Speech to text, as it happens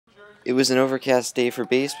It was an overcast day for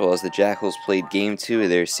baseball as the Jackals played Game 2 of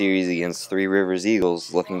their series against Trois-Rivieres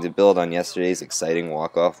Aigles, looking to build on yesterday's exciting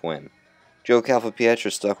walk-off win. Joe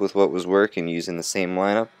Calfapietro stuck with what was working using the same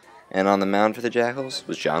lineup, and on the mound for the Jackals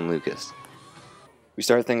was John Lucas. We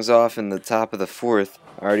start things off in the top of the fourth,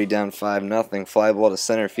 already down 5-0, fly ball to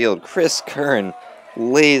center field. Chris Curran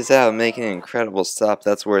lays out, making an incredible stop.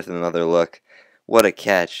 That's worth another look. What a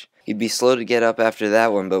catch. He'd be slow to get up after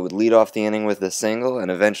that one, but would lead off the inning with a single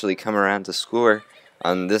and eventually come around to score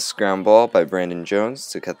on this ground ball by Brandon Jones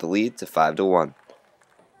to cut the lead to 5-1.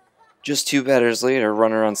 Just two batters later,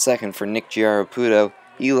 runner on second for Nick Giaraputo.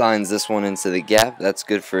 He lines this one into the gap. That's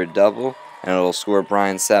good for a double, and it'll score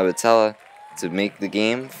Brian Sabatella to make the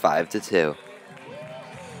game 5-2.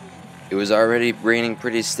 It was already raining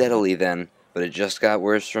pretty steadily then, but it just got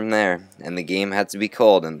worse from there, and the game had to be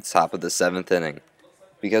called in the top of the 7th inning.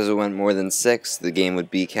 Because it went more than 6, the game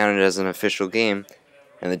would be counted as an official game,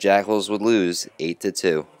 and the Jackals would lose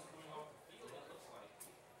 8-2.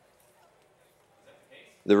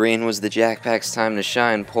 The rain was the Jack Pack's time to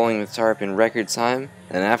shine, pulling the tarp in record time,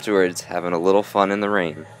 and afterwards having a little fun in the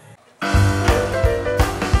rain.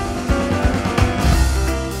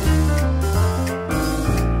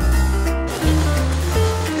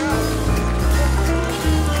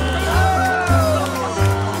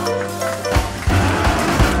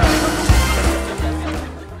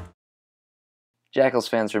 Jackals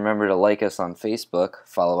fans, remember to like us on Facebook,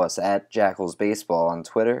 follow us at Jackals Baseball on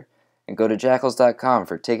Twitter, and go to jackals.com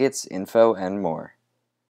for tickets, info, and more.